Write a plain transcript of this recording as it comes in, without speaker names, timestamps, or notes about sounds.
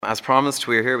As promised,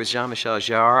 we're here with Jean-Michel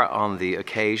Jarre on the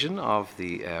occasion of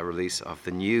the release of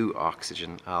the new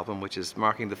Oxygen album, which is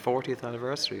marking the 40th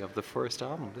anniversary of the first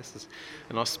album. This is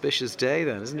an auspicious day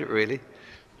then, isn't it really?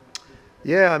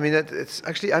 Yeah, I mean, it's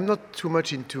actually, I'm not too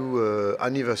much into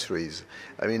anniversaries.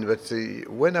 I mean, but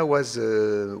when I was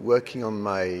working on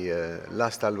my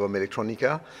last album,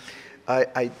 Electronica,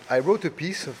 I wrote a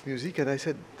piece of music and I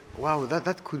said, wow,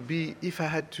 that could be, if I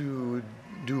had to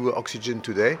do Oxygen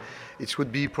today, it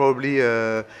would be probably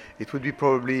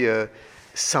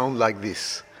sound like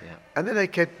this. Yeah. And then I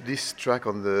kept this track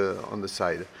on the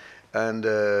side, and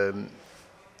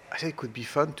I said it could be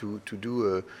fun to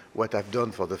do what I've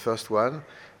done for the first one.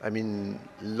 I mean,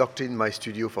 locked in my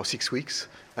studio for 6 weeks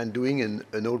and doing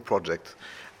an old project.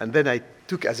 And then I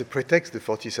took as a pretext the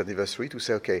 40th anniversary to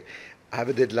say, okay, I have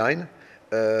a deadline.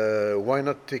 Why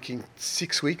not taking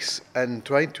 6 weeks and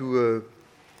trying to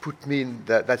put me in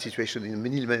that situation in a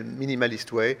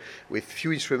minimalist way with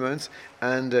few instruments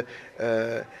and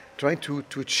trying to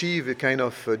achieve a kind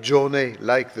of journey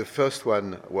like the first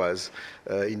one was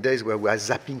in days where we are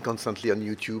zapping constantly on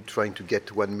YouTube, trying to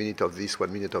get 1 minute of this,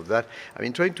 1 minute of that. I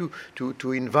mean, trying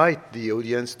to invite the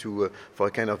audience to for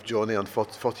a kind of journey on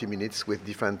 40 minutes with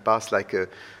different parts, like a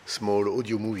small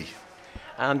audio movie.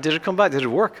 And did it come back? Did it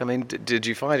work? I mean, did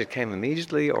you find it came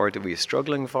immediately, or were you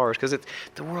struggling for it? Because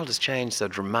the world has changed so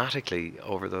dramatically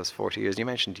over those 40 years. You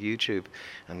mentioned YouTube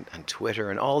and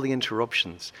Twitter and all the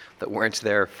interruptions that weren't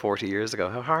there 40 years ago.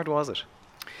 How hard was it?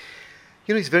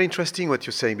 You know, it's very interesting what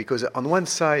you're saying, because on one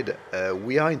side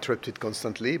we are interrupted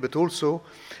constantly, but also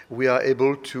we are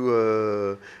able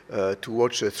to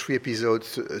watch 3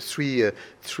 episodes,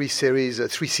 three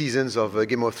seasons of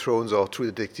Game of Thrones or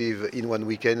True Detective in one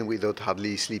weekend without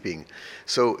hardly sleeping.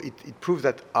 So it proves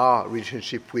that our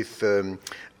relationship with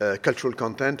cultural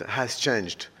content has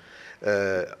changed.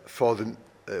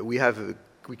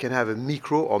 We can have a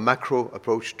micro or macro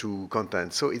approach to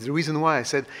content. So it's the reason why I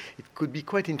said it could be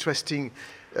quite interesting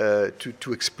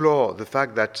to explore the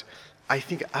fact that I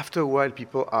think after a while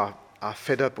people are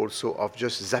fed up also of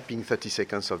just zapping 30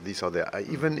 seconds of this or that.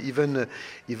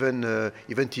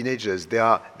 Even teenagers, they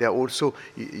are also,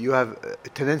 you have a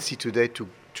tendency today to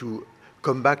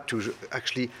come back to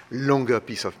actually longer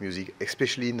piece of music,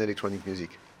 especially in electronic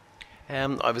music.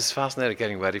 I was fascinated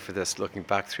getting ready for this, looking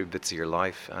back through bits of your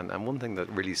life, and one thing that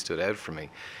really stood out for me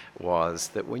was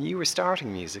that when you were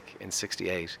starting music in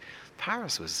 '68,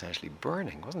 Paris was essentially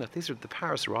burning, wasn't it? The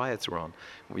Paris riots were on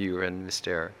when you were in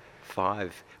Mystère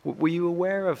 5. Were you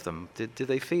aware of them? Did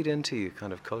they feed into you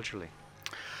kind of culturally?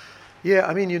 Yeah,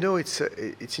 I mean, you know, it's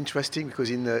interesting because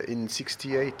in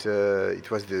 '68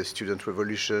 it was the student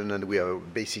revolution, and we are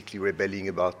basically rebelling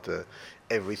about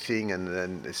everything,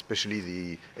 and especially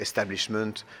the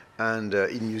establishment. And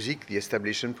in music, the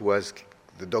establishment was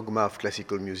the dogma of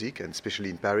classical music, and especially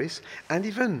in Paris, and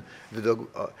even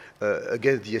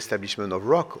against the establishment of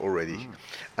rock already.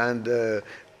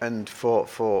 And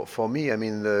for me, I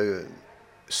mean.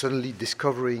 Suddenly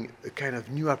discovering a kind of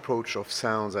new approach of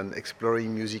sounds and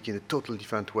exploring music in a totally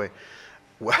different way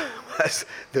was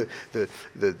the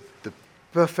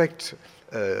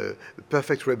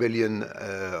perfect rebellion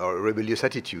or rebellious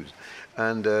attitude.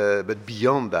 And but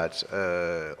beyond that,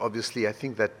 obviously, I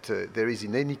think that there is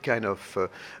in any kind of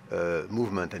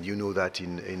movement, and you know that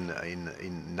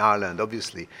in Ireland,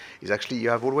 obviously, is actually you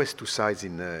have always two sides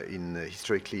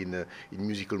historically in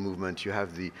musical movement. You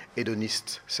have the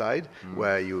hedonist side,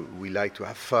 where we like to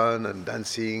have fun and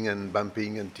dancing and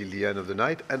bumping until the end of the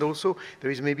night, and also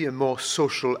there is maybe a more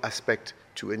social aspect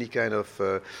to any kind of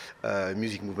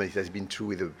music movement. It has been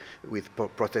true with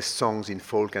protest songs in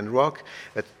folk and rock,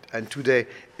 and today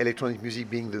electronic music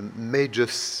being the major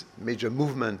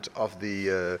movement of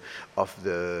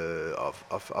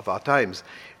our times,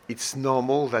 it's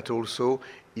normal that also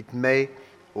it may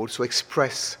also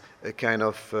express a kind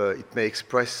of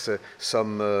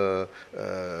some.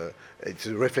 It's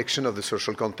a reflection of the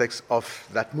social context of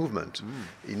that movement.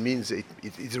 It means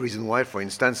it's the reason why, for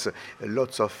instance,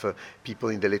 lots of people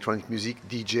in the electronic music,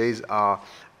 DJs are,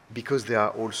 because they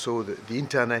are also, the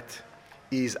internet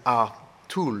is our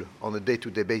tool on a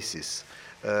day-to-day basis.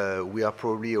 We are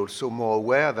probably also more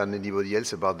aware than anybody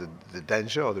else about the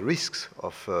danger or the risks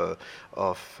of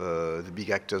the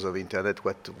big actors of internet,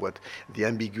 what the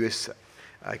ambiguous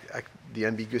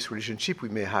relationship we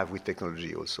may have with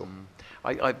technology also.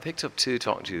 I picked up too,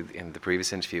 talking to you in the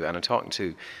previous interview, and I'm talking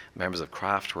to members of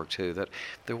Kraftwerk too, that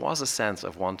there was a sense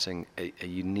of wanting a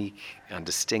unique and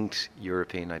distinct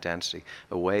European identity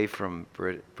away from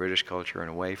British culture and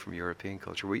away from European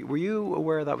culture. Were you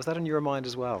aware of that? Was that in your mind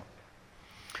as well?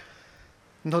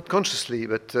 Not consciously,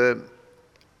 but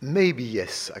Maybe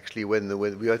yes. Actually, when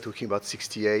we are talking about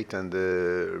 '68 and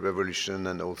the revolution,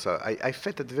 and also I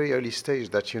felt at the very early stage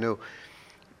that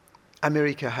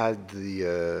America had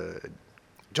the.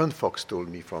 John Fox told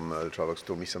me from Ultravox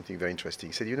told me something very interesting.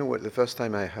 He said, "You know what? The first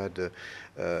time I heard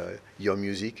your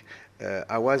music,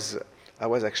 I was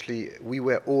actually we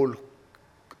were all."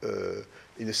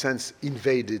 In a sense,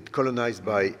 invaded, colonized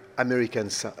by American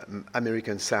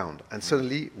sound. And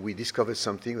suddenly we discovered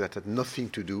something that had nothing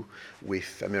to do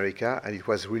with America, and it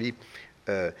was really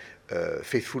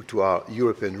faithful to our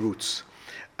European roots.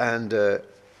 And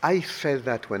I felt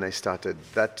that when I started,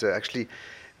 that actually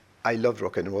I loved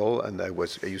rock and roll, and I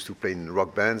used to play in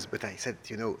rock bands, but I said,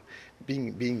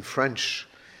 being French,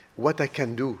 what I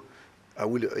can do, I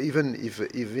will, even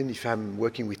if I'm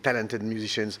working with talented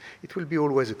musicians, it will be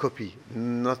always a copy,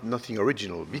 nothing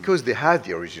original, because they had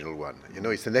the original one.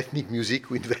 It's an ethnic music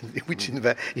which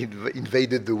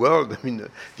invaded the world. I mean,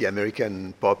 the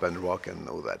American pop and rock and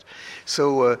all that.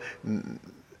 So, and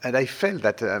I felt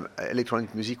that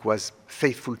electronic music was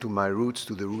faithful to my roots,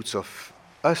 to the roots of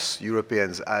us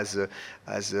Europeans, as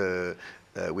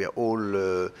we are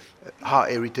all. Our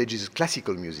heritage is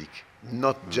classical music.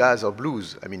 Not jazz or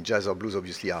blues. I mean, jazz or blues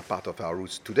obviously are part of our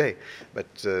roots today,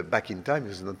 but back in time, it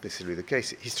was not necessarily the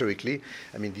case. Historically,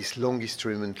 I mean, this long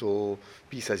instrumental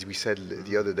piece, as we said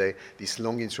the other day, this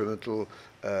long instrumental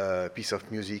piece of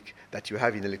music that you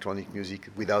have in electronic music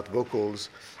without vocals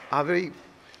are very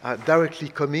directly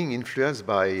coming influenced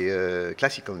by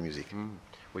classical music.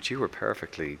 Which you were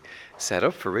perfectly set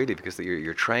up for, really, because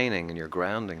your training and your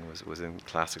grounding was in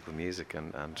classical music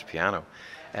and piano.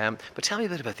 But tell me a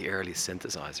bit about the early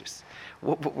synthesizers.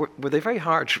 Were they very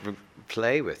hard to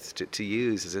play with, to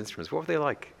use as instruments? What were they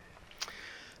like?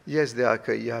 Yes, they are.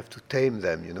 You have to tame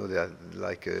them. They are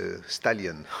like a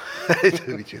stallion.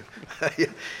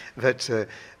 But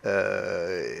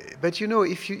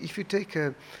if you take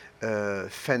a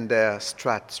Fender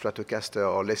Stratocaster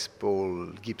or Les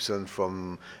Paul Gibson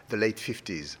from the late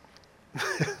 50s.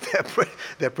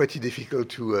 they're pretty difficult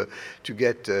to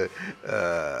get to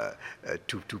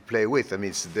play with. I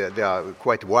mean, they are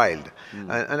quite wild,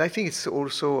 and I think it's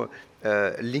also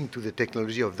linked to the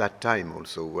technology of that time,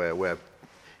 also, where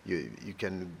you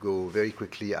can go very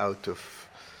quickly out of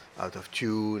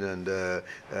tune, and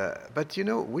but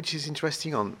which is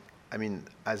interesting I mean,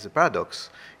 as a paradox,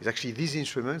 is actually these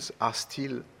instruments are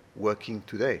still working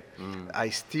today. I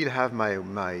still have my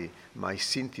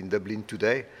synth in Dublin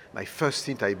today. My first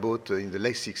synth I bought in the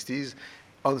late 60s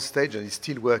on stage, and it's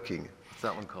still working. What's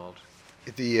that one called?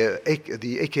 The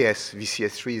AKS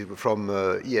VCS3 from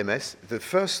EMS. The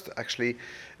first, actually,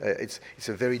 it's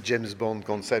a very James Bond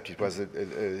concept. It was a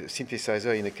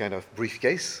synthesizer in a kind of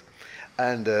briefcase,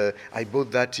 and I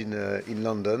bought that in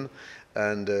London.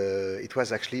 And it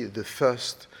was actually the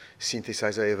first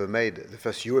synthesizer ever made, the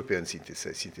first European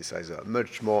synthesizer,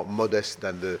 much more modest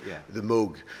than the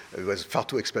Moog. It was far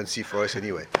too expensive for us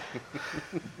anyway.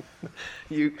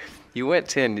 You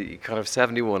went in kind of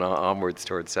 71 onwards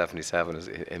towards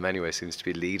 77, in many ways seems to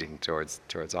be leading towards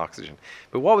Oxygen.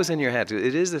 But what was in your head?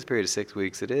 It is this period of 6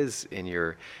 weeks. It is in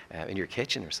your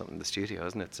kitchen or something, the studio,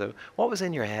 isn't it? So what was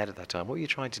in your head at that time? What were you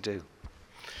trying to do?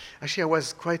 Actually, I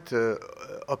was quite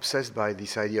obsessed by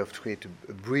this idea of creating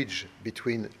a bridge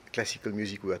between classical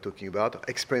music we were talking about,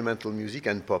 experimental music,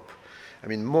 and pop. I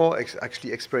mean, more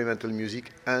actually experimental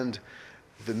music and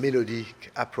the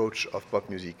melodic approach of pop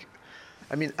music.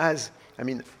 I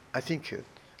think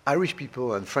Irish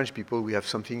people and French people, we have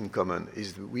something in common.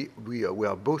 Is we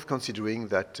are both considering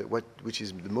that which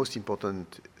is the most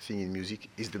important thing in music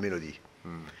is the melody.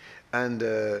 And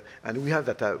we have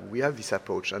that. We have this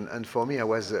approach. And for me, I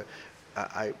was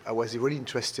really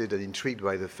interested and intrigued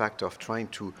by the fact of trying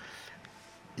to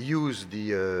use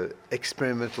the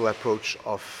experimental approach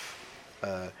of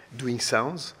doing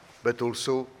sounds, but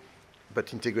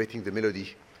integrating the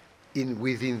melody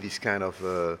within this kind of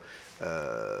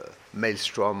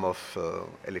maelstrom of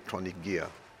electronic gear.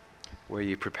 Were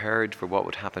you prepared for what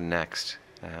would happen next?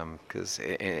 Because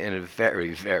in a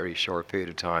very, very short period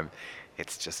of time,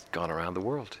 it's just gone around the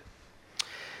world.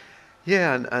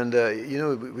 Yeah, and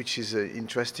which is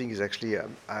interesting is actually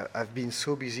I've been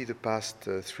so busy the past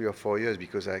 3 or 4 years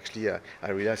because I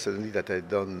realized suddenly that I'd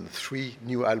done 3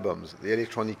 new albums. The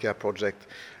Electronica project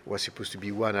was supposed to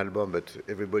be 1 album, but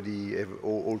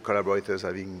all collaborators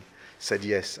having said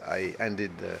yes, I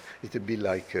ended a little bit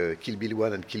like Kill Bill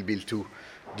 1 and Kill Bill 2,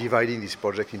 dividing this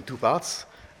project in 2 parts.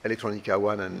 Electronica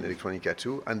 1 and Electronica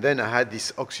 2, and then I had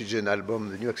this Oxygen album,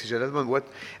 the new Oxygen album.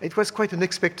 It was quite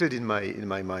unexpected in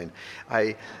my mind.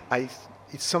 It's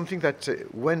something that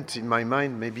went in my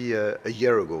mind maybe a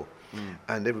year ago,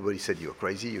 and everybody said, "You're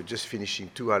crazy. You're just finishing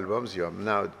 2 albums. You're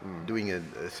now doing a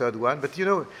third one." But you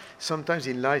know, sometimes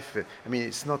in life, I mean,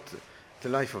 it's not the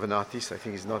life of an artist. I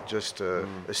think it's not just a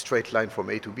straight line from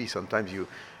A to B. Sometimes you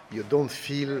don't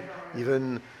feel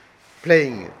even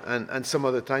playing, and some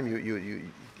other time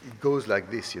it goes like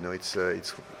this. You know, it's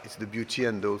the beauty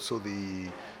and also the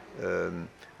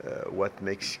what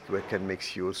can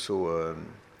make you also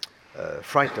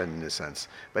frightened in a sense.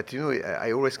 But you know,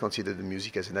 I always consider the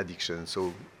music as an addiction.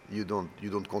 So you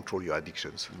don't control your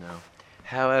addictions. No.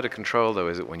 How out of control though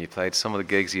is it when you played some of the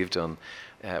gigs you've done?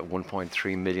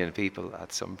 1.3 million people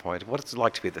at some point. What's it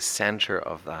like to be at the center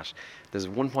of that? There's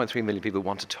 1.3 million people who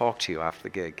want to talk to you after the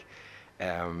gig.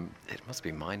 It must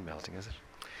be mind-melting, is it?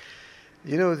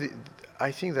 You know,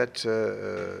 I think that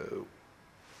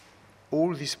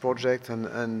all these projects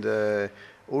and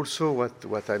also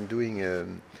what I'm doing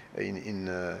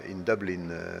in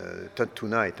Dublin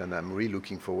tonight, and I'm really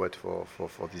looking forward for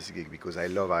this gig because I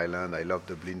love Ireland, I love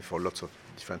Dublin for lots of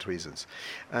different reasons.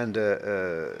 And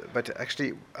but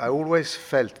actually, I always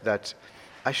felt that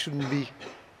I shouldn't be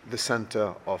the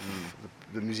center of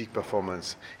the music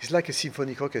performance. It's like a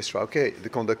symphonic orchestra. Okay, the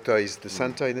conductor is the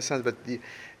center in a sense, but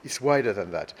it's wider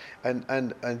than that.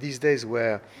 And these days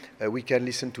where we can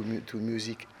listen to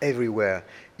music everywhere,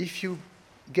 if you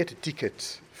get a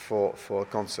ticket for a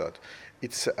concert,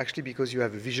 it's actually because you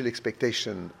have a visual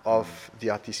expectation of the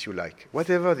artist you like,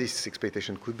 whatever this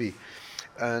expectation could be.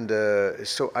 And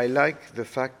so I like the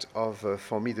fact of,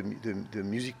 for me, the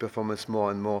music performance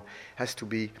more and more has to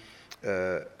be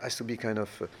kind of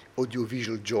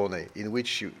audiovisual journey in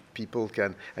which people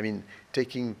can, I mean,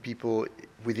 taking people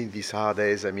within these hard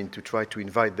days, I mean, to try to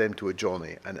invite them to a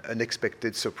journey, an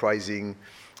unexpected, surprising,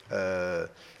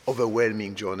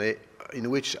 overwhelming journey in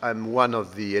which I'm one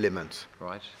of the elements.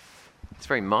 Right. It's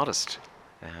very modest.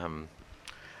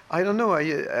 I don't know.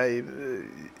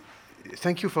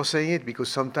 Thank you for saying it, because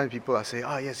sometimes people are saying,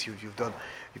 "Ah, yes, you've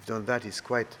done that. It's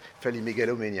quite fairly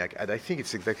megalomaniac," and I think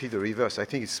it's exactly the reverse. I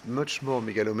think it's much more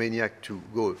megalomaniac to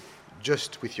go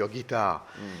just with your guitar,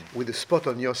 with a spot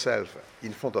on yourself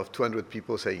in front of 200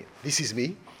 people saying, "This is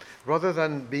me," rather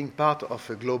than being part of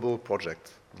a global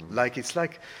project. It's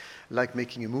like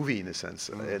making a movie in a sense.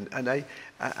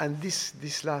 And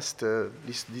this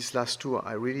last tour,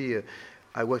 I really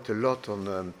I worked a lot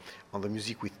on the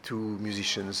music with 2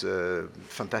 musicians,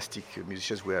 fantastic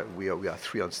musicians. We are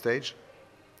 3 on stage.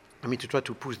 I mean, to try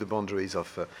to push the boundaries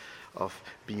of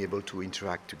being able to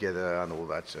interact together and all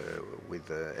that with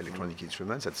electronic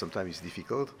instruments, and sometimes it's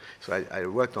difficult. So I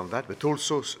worked on that, but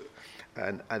also,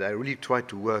 and I really tried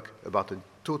to work about a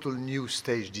total new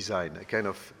stage design, a kind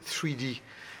of 3D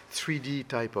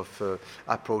type of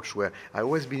approach, where I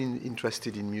always been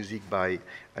interested in music by,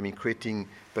 I mean, creating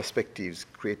perspectives,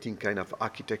 creating kind of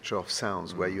architecture of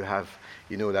sounds, where you have,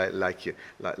 you know, like you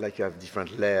have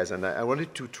different layers, and I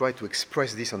wanted to try to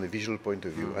express this on a visual point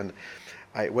of view. And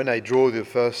when I drew the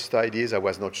first ideas, I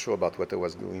was not sure about what I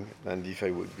was doing and if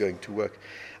I was going to work.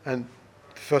 And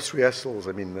first rehearsals,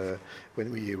 I mean,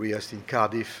 when we rehearsed in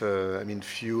Cardiff, I mean,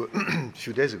 few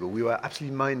days ago, we were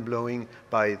absolutely mind-blowing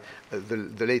by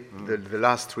the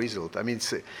last result. I mean,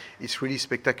 it's really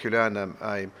spectacular,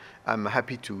 and I'm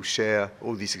happy to share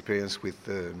all this experience with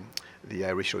the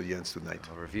Irish audience tonight.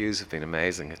 Well, reviews have been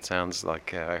amazing. It sounds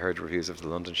like I heard reviews of the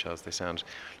London shows. They sound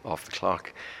off the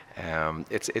clock.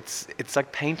 It's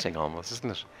like painting almost, isn't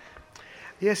it?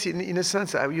 Yes, in a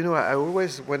sense, I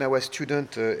always, when I was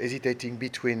student, hesitating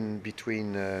between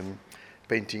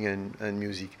painting and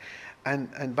music,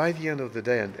 and by the end of the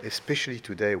day, and especially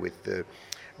today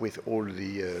with all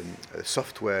the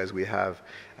softwares we have,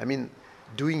 I mean,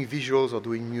 doing visuals or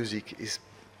doing music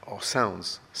or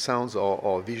sounds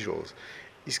or visuals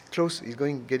is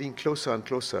getting closer and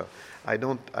closer. I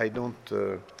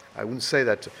wouldn't say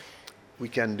that we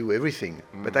can do everything,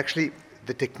 but actually,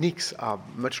 the techniques are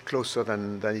much closer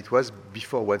than it was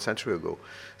before 1 century ago.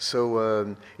 So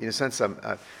in a sense,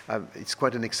 it's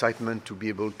quite an excitement to be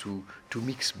able to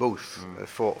mix both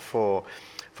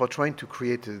for trying to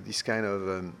create this kind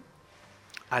of,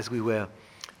 as we were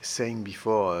saying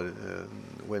before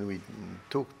when we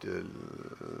talked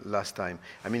last time,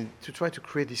 I mean, to try to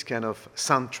create this kind of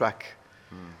soundtrack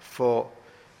for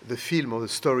the film or the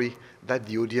story that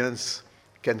the audience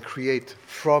can create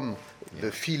from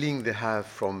the feeling they have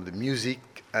from the music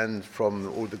and from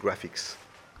all the graphics.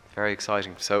 Very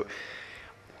exciting. So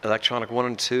Electronic 1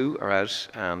 and 2 are out,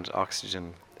 and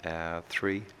Oxygen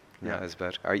 3 now is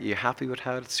about. Are you happy with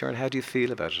how it's turned? How do you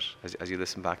feel about it as you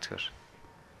listen back to it?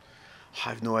 I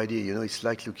have no idea. You know, it's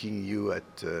like looking you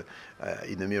at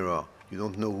in a mirror. You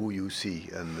don't know who you see,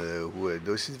 and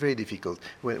this is very difficult.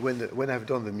 When I've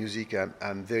done the music,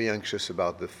 I'm very anxious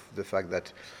about the fact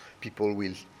that people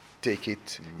will take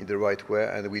it in the right way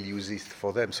and will use it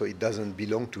for them. So it doesn't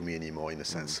belong to me anymore, in a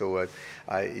sense. So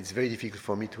it's very difficult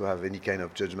for me to have any kind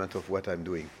of judgment of what I'm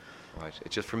doing. Right.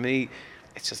 It's just, for me,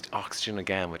 it's just Oxygen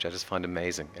again, which I just find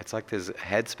amazing. It's like there's a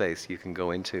headspace you can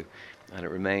go into, and it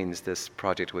remains this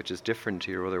project which is different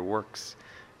to your other works.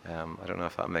 I don't know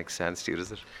if that makes sense to you,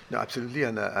 does it? No, absolutely,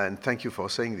 and thank you for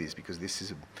saying this, because this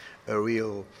is a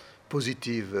real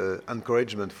positive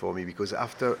encouragement for me, because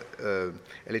after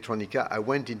Electronica, I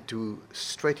went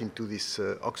straight into this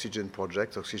Oxygen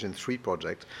project, Oxygen 3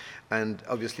 project, and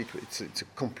obviously it's a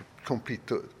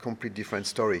complete different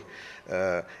story.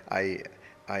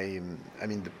 I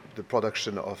mean, the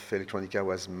production of Electronica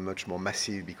was much more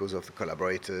massive because of the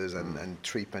collaborators and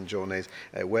trip and journeys,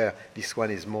 where this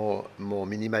one is more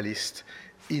minimalist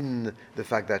in the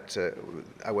fact that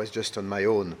I was just on my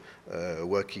own,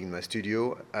 working in my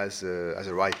studio as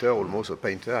a writer, almost a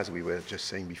painter, as we were just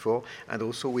saying before, and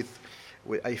also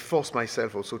I forced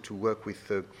myself also to work with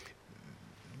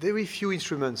very few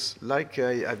instruments, like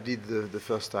I did the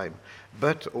first time,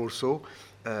 but also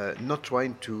not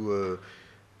trying to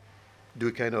do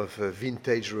a kind of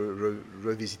vintage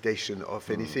revisitation of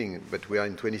anything. But we are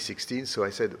in 2016, so I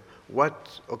said,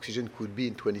 what Oxygen could be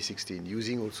in 2016,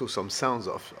 using also some sounds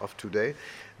of today,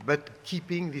 but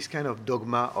keeping this kind of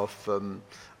dogma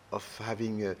of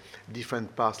having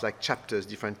different parts, like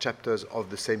different chapters of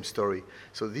the same story.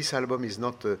 So this album is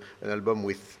not an album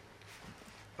with,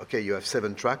 okay, you have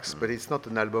 7 tracks, but it's not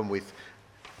an album with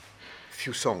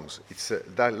few songs. It's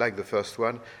like the first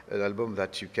one, an album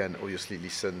that you can obviously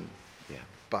listen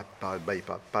part by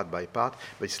part, but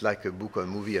it's like a book or a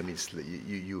movie. I mean,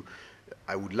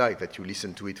 I would like that you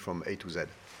listen to it from A to Z.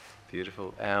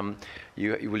 Beautiful. Will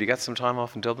you get some time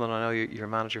off in Dublin? I know your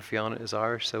manager Fiona is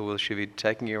Irish, so will she be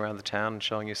taking you around the town and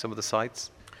showing you some of the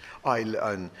sights? I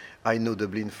know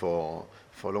Dublin for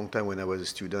a long time. When I was a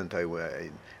student, I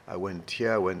went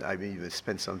here. When I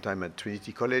spent some time at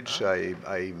Trinity College, I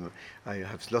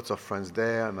have lots of friends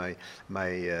there.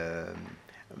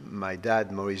 My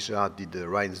dad, Maurice Jarre, did the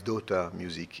Ryan's Daughter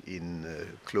music in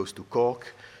close to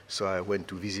Cork, so I went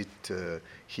to visit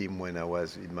him when I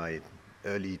was in my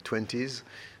early 20s.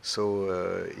 So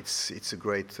it's a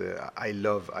great. I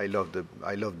love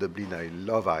Dublin. I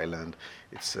love Ireland.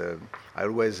 It's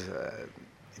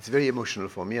it's very emotional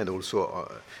for me, and also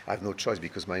I have no choice,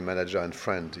 because my manager and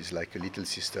friend is like a little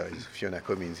sister. Fiona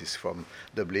Cummins is from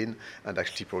Dublin, and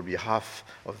actually probably half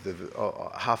of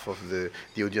the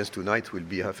audience tonight will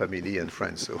be her family and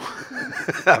friends. So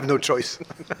I have no choice.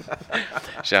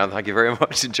 Sean, thank you very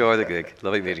much. Enjoy the gig.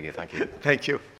 Lovely meeting you. Thank you. Thank you.